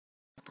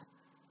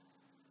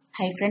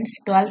Hi friends,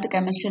 12th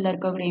chemistryல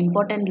இருக்கக்கூடிய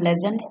important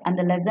lessons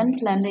அந்த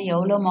lessonsல இருந்து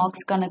எவ்வளோ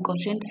மார்க்ஸ்க்கான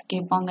கொஷின்ஸ்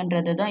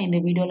கேட்பாங்கன்றது தான் இந்த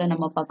வீடியோவில்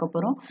நம்ம பார்க்க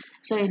போகிறோம்.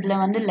 ஸோ இதில்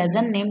வந்து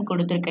லெசன் நேம்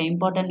கொடுத்துருக்கேன்,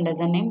 இம்பார்ட்டன்ட்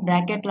லெசன் நேம்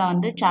ப்ராக்கெட்டில்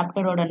வந்து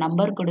சாப்டரோட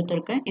நம்பர்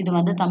கொடுத்துருக்கேன். இது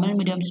வந்து தமிழ்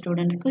மீடியம்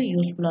ஸ்டூடெண்ட்ஸ்க்கு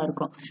யூஸ்ஃபுல்லாக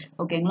இருக்கும்.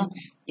 ஓகேங்களா?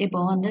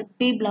 இப்போ வந்து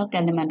பி பிளாக்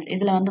எலிமெண்ட்ஸ்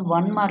இதில் வந்து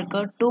 1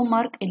 மார்க்கு 2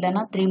 மார்க்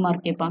இல்லைனா 3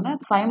 மார்க் கேட்பாங்க.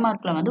 5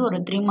 மார்க்கில் வந்து ஒரு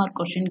 3 மார்க்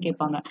கொஷின்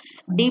கேட்பாங்க.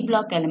 டி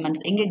பிளாக்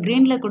எலிமெண்ட்ஸ் இங்கே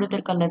க்ரீனில்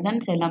கொடுத்துருக்க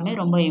லெசன்ஸ் எல்லாமே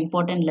ரொம்ப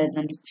இம்பார்ட்டன்ட்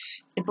லெசன்ஸ்.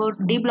 இப்போ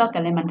D black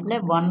எலிமெண்ட்ஸில்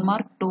 1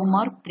 mark 2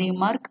 mark 3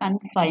 mark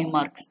and 5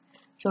 marks.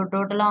 So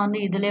டோட்டலாக வந்து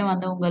இதிலே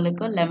வந்து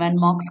உங்களுக்கு 11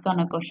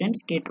 மார்க்ஸ்க்கான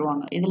கொஷின்ஸ்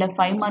கேட்டுருவாங்க. இதில்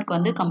 5 மார்க்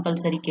வந்து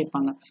கம்பல்சரி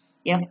கேட்பாங்க.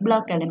 எஃப்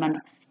பிளாக்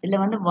எலிமெண்ட்ஸ்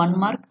இதில் வந்து 1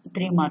 மார்க்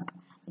 3 மார்க்.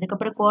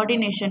 அதுக்கப்புறம்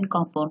கோஆர்டினேஷன்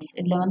காம்பவுண்ட்ஸ்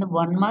இதில் வந்து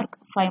 1 மார்க்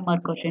 5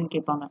 மார்க் கொஷின்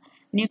கேட்பாங்க.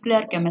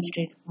 நியூக்ளியர்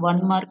கெமிஸ்ட்ரி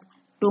 1 மார்க்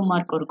 2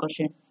 மார்க் ஒரு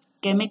question.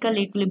 Chemical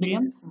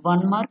equilibrium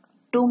 1 mark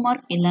 2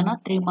 mark இல்லைனா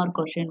 3 மார்க்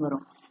கொஷின்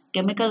வரும்.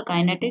 கெமிக்கல்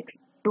கைனடிக்ஸ்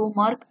 2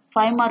 மார்க்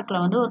 5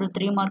 மார்க்கில் வந்து ஒரு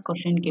 3 மார்க்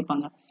கொஷின்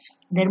கேட்பாங்க.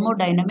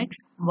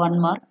 தெர்மோடைனமிக்ஸ் 1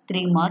 மார்க்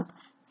 3 மார்க்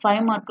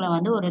 5 மார்க்கில்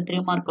வந்து ஒரு 3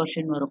 மார்க்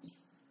கொஷின் வரும்.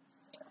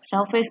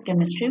 Surface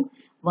chemistry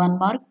 1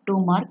 mark 2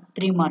 mark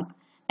 3 mark.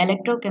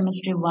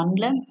 Electrochemistry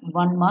 1ல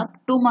 1 mark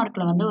 2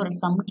 மார்க்கில் வந்து ஒரு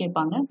சம்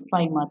கேட்பாங்க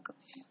 5 மார்க்.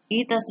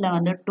 ஈத்தர்ஸில்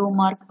வந்து 2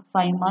 mark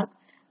 5 mark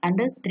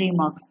and 3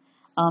 marks.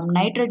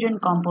 Nitrogen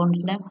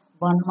காம்பவுண்ட்ஸில்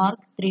 1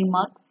 mark 3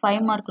 mark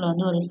 5 மார்க்கில்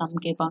வந்து ஒரு சம்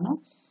கேட்பாங்க.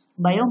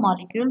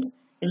 பயோமாலிக்யூல்ஸ்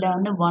இதில்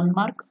வந்து 1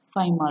 mark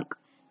 5 mark.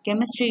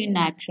 Chemistry in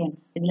action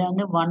இதில்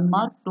வந்து 1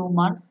 mark 2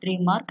 mark 3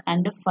 mark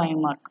and 5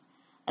 mark.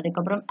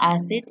 அதுக்கப்புறம்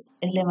ஆசிட்ஸ்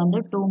இதில் வந்து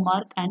 2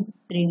 mark and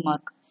 3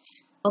 mark.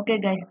 Okay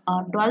guys,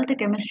 12th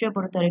கெமிஸ்ட்ரியை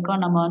பொறுத்த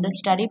வரைக்கும் நம்ம வந்து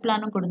ஸ்டடி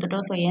பிளானும்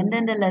கொடுத்துட்டோம். ஸோ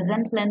எந்தெந்த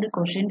லெசன்ஸ்லேருந்து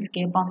கொஷின்ஸ்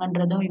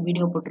கேட்பாங்கன்றதும்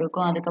வீடியோ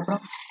போட்டிருக்கோம்.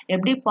 அதுக்கப்புறம்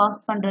எப்படி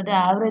பாஸ் பண்ணுறது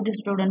ஆவரேஜ்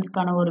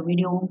ஸ்டூடெண்ட்ஸ்க்கான ஒரு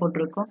வீடியோவும்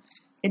போட்டிருக்கோம்.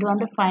 இது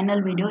வந்து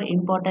final video,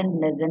 important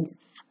lessons.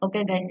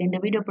 Okay guys, இந்த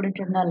வீடியோ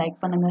பிடிச்சிருந்தா லைக்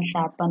பண்ணுங்கள்,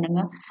 ஷேர்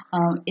பண்ணுங்கள்.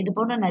 இது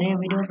போன்ற நிறைய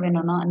வீடியோஸ்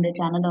வேணும்னா இந்த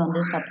சேனலை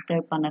வந்து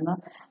சப்ஸ்கிரைப் பண்ணுங்கள்.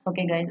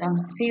 Okay guys,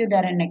 see you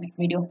there in next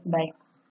video. Bye.